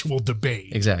the actual debate.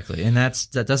 Exactly. And that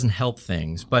doesn't help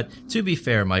things. But to be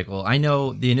fair, Michael, I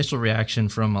know the initial reaction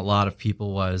from a lot of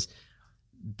people was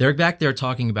they're back there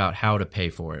talking about how to pay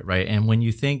for it, right? And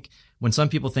when some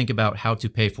people think about how to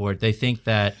pay for it, they think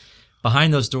that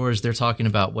behind those doors, they're talking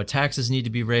about what taxes need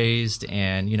to be raised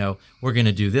and, we're going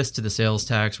to do this to the sales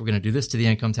tax. We're going to do this to the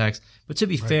income tax. But to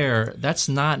be fair, that's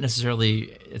not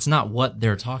necessarily, it's not what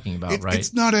they're talking about, right?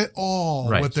 It's not at all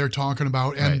what they're talking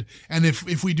about. And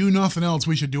if we do nothing else,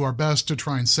 we should do our best to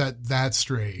try and set that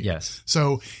straight. Yes.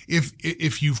 So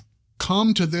if you've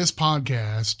come to this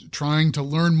podcast trying to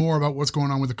learn more about what's going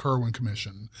on with the Kirwan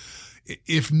Commission,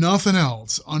 if nothing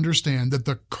else, understand that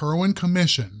the Kirwan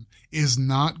Commission is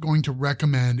not going to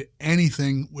recommend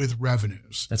anything with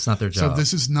revenues. That's not their job. So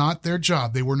this is not their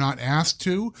job. They were not asked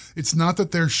to. It's not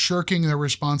that they're shirking their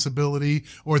responsibility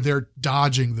or they're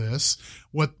dodging this.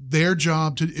 What their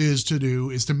job is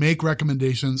to make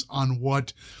recommendations on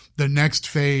what the next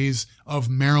phase of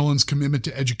Maryland's commitment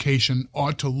to education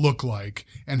ought to look like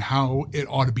and how it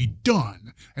ought to be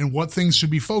done and what things should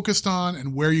be focused on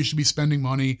and where you should be spending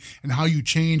money and how you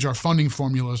change our funding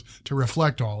formulas to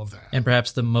reflect all of that. And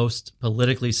perhaps the most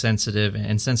politically sensitive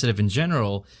and sensitive in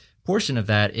general portion of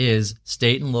that is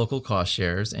state and local cost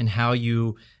shares and how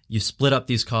you split up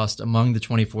these costs among the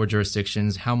 24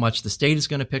 jurisdictions, how much the state is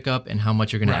going to pick up and how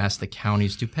much you're going to ask the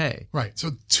counties to pay. Right.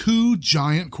 So two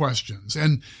giant questions.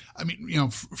 And I mean,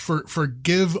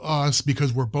 forgive us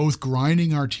because we're both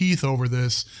grinding our teeth over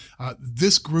this.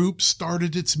 This group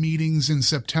started its meetings in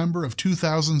September of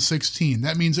 2016.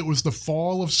 That means it was the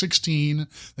fall of 16,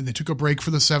 and they took a break for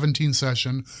the 17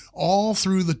 session. All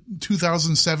through the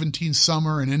 2017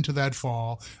 summer and into that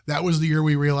fall, that was the year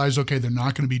we realized, okay, they're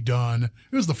not going to be done.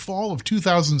 It was the fall of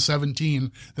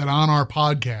 2017 that on our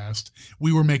podcast,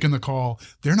 we were making the call,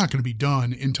 they're not going to be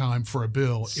done in time for a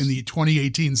bill in the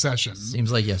 2018 session.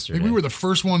 Seems like yesterday. We were the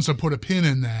first ones to put a pin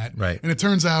in that. Right. And it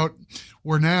turns out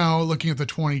we're now looking at the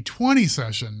 2020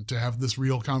 session to have this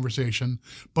real conversation.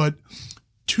 But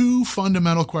two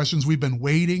fundamental questions we've been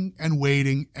waiting and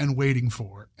waiting and waiting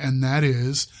for. And that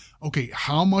is, okay,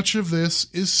 how much of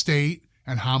this is state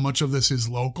and how much of this is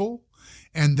local?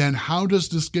 And then how does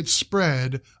this get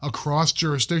spread across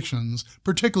jurisdictions,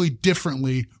 particularly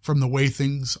differently from the way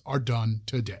things are done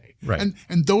today? Right.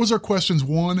 And those are questions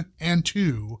 1 and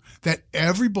 2 that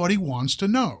everybody wants to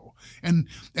know. And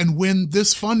when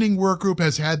this funding work group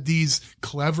has had these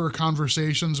clever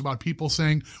conversations about people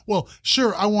saying, well,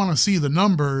 sure, I want to see the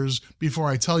numbers before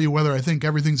I tell you whether I think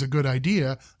everything's a good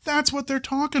idea. That's what they're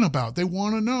talking about. They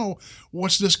want to know,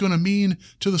 what's this going to mean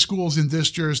to the schools in this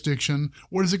jurisdiction?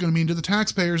 What is it going to mean to the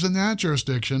taxpayers in that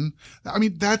jurisdiction? I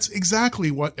mean, that's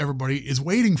exactly what everybody is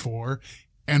waiting for.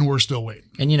 And we're still waiting.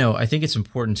 And, I think it's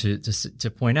important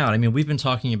to point out, I mean, we've been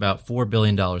talking about $4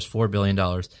 billion.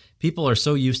 People are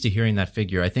so used to hearing that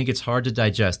figure. I think it's hard to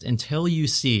digest until you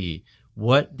see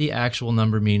what the actual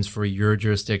number means for your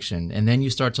jurisdiction. And then you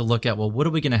start to look at, well, what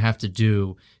are we going to have to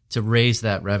do to raise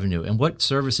that revenue? And what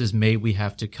services may we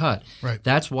have to cut? Right.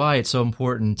 That's why it's so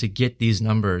important to get these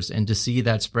numbers and to see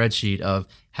that spreadsheet of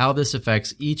how this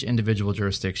affects each individual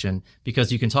jurisdiction,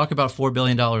 because you can talk about $4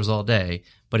 billion all day,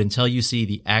 but until you see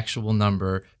the actual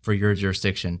number for your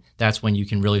jurisdiction, that's when you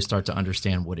can really start to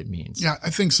understand what it means. Yeah, I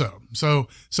think so. So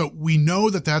we know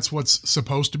that that's what's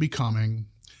supposed to be coming.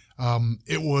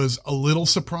 It was a little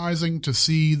surprising to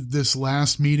see this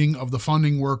last meeting of the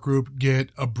funding work group get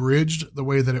abridged the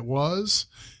way that it was.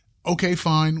 Okay,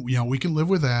 fine. We can live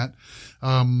with that.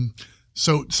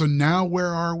 So now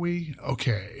where are we?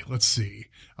 Okay, let's see.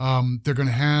 They're going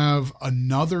to have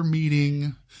another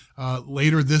meeting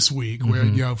later this week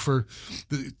where,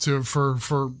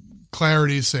 for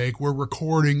clarity's sake, we're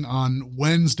recording on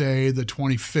Wednesday, the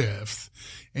 25th,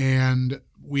 and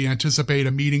we anticipate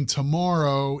a meeting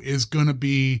tomorrow is going to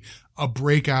be a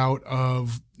breakout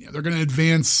of, they're going to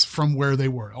advance from where they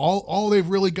were. All they've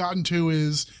really gotten to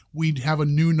is we'd have a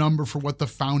new number for what the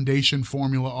foundation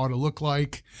formula ought to look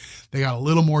like. They got a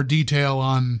little more detail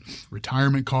on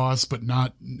retirement costs, but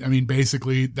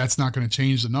basically that's not going to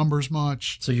change the numbers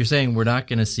much. So you're saying we're not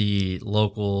going to see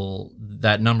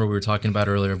that number we were talking about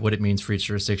earlier of what it means for each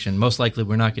jurisdiction. Most likely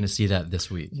we're not going to see that this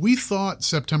week. We thought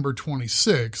September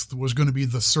 26th was going to be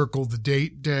the circle the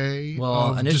date day.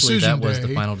 Well, initially that was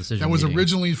the final decision. That was meeting.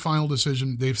 Originally final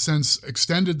decision. They've since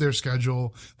extended their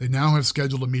schedule. They now have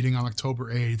scheduled a meeting on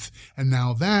October 8th, and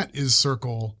now that is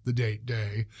circle the date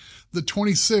day. The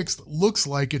 26th looks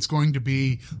like it's going to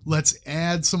be, let's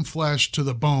add some flesh to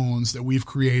the bones that we've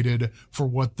created for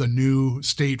what the new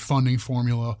state funding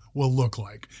formula will look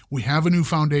like. We have a new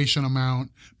foundation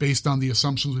amount based on the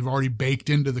assumptions we've already baked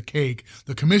into the cake.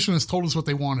 The commission has told us what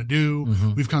they want to do.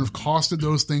 Mm-hmm. We've kind of costed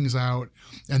those things out,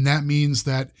 and that means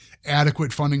that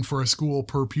adequate funding for a school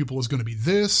per pupil is going to be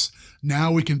this.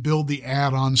 Now we can build the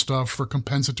add-on stuff for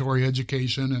compensatory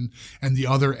education and the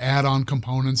other add-on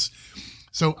components.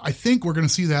 So I think we're going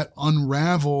to see that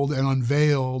unraveled and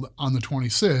unveiled on the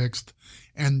 26th.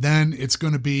 And then it's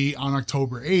going to be on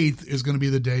October 8th is going to be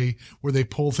the day where they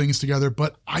pull things together.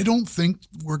 But I don't think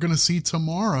we're going to see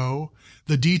tomorrow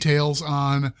the details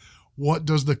on what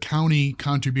does the county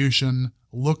contribution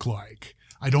look like.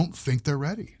 I don't think they're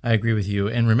ready. I agree with you.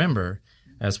 And remember,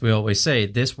 as we always say,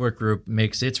 this work group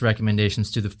makes its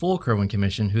recommendations to the full Kerwin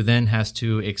Commission, who then has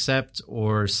to accept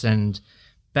or send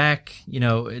back,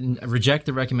 and reject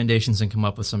the recommendations and come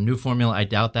up with some new formula. I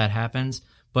doubt that happens,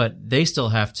 but they still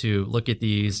have to look at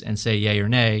these and say yay or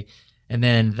nay. And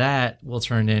then that will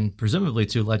turn in presumably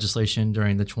to legislation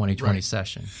during the 2020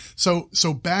 session.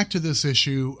 So back to this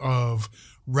issue of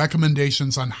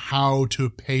recommendations on how to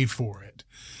pay for it.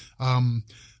 When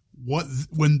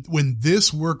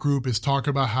this work group is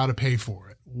talking about how to pay for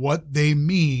it, what they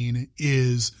mean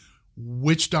is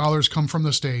which dollars come from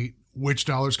the state, which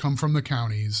dollars come from the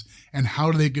counties, and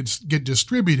how do they get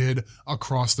distributed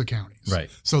across the counties. Right.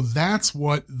 So that's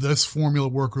what this formula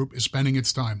work group is spending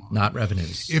its time on. Not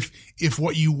revenues. If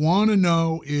what you want to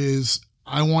know is,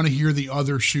 I want to hear the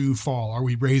other shoe fall. Are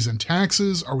we raising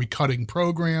taxes? Are we cutting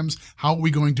programs? How are we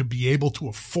going to be able to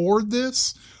afford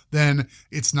this? Then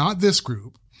it's not this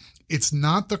group. It's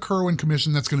not the Kirwan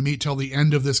Commission that's going to meet till the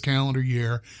end of this calendar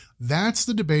year. That's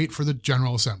the debate for the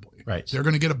General Assembly. Right. They're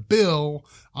going to get a bill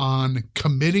on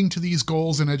committing to these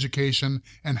goals in education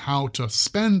and how to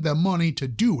spend the money to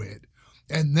do it.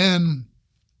 And then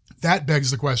that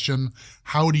begs the question,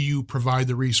 how do you provide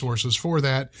the resources for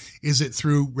that? Is it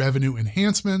through revenue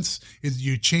enhancements? Is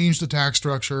you change the tax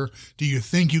structure? Do you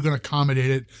think you can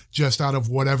accommodate it just out of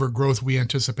whatever growth we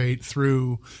anticipate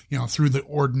through the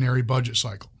ordinary budget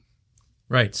cycle?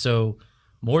 Right. So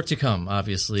more to come,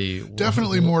 obviously.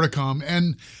 Definitely more to come.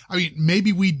 And I mean,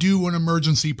 maybe we do an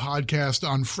emergency podcast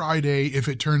on Friday if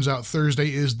it turns out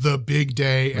Thursday is the big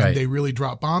day and they really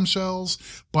drop bombshells.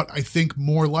 But I think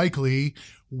more likely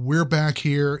we're back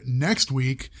here next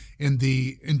week in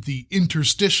the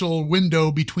interstitial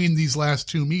window between these last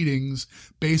two meetings,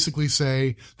 basically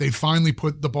say they finally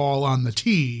put the ball on the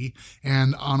tee,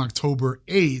 and on October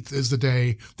 8th is the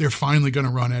day they're finally going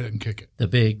to run at it and kick it. The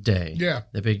big day. Yeah.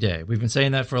 The big day. We've been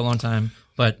saying that for a long time,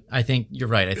 but I think you're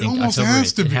right. I think almost October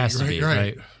has 8th, to it be, has to be,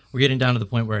 right? We're getting down to the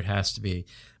point where it has to be.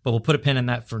 But we'll put a pin in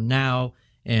that for now.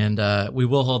 And we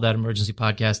will hold that emergency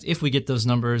podcast if we get those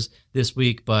numbers this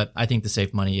week. But I think the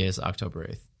safe money is October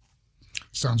 8th.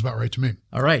 Sounds about right to me.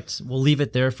 All right. We'll leave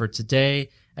it there for today.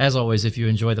 As always, if you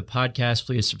enjoy the podcast,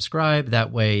 please subscribe.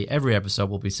 That way, every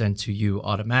episode will be sent to you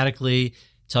automatically.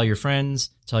 Tell your friends,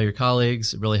 tell your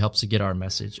colleagues. It really helps to get our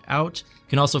message out. You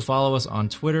can also follow us on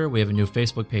Twitter. We have a new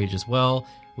Facebook page as well.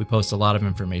 We post a lot of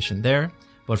information there.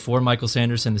 But for Michael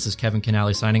Sanderson, this is Kevin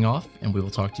Canale signing off, and we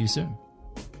will talk to you soon.